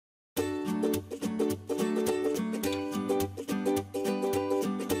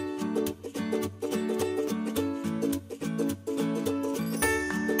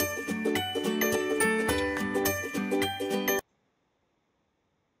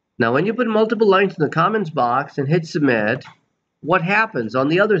Now, when you put multiple lines in the comments box and hit submit, what happens on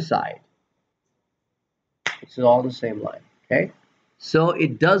the other side? It's all the same line, okay? So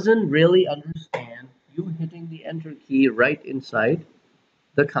it doesn't really understand you hitting the enter key right inside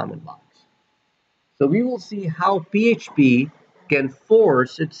the comment box. So we will see how PHP can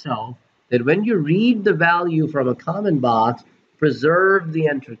force itself that when you read the value from a comment box, preserve the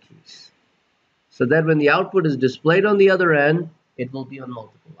enter keys, so that when the output is displayed on the other end, it will be on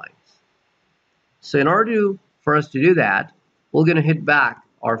multiple lines. So in order for us to do that, we're going to hit back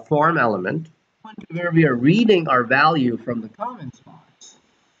our form element where we are reading our value from the comments box.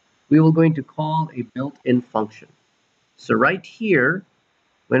 We will going to call a built-in function. So right here,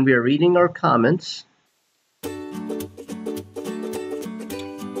 when we are reading our comments,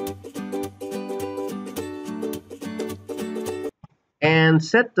 and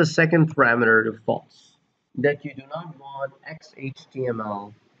set the second parameter to false, that you do not want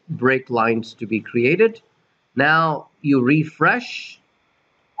XHTML break lines to be created. Now you refresh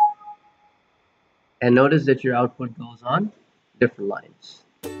and notice that your output goes on different lines.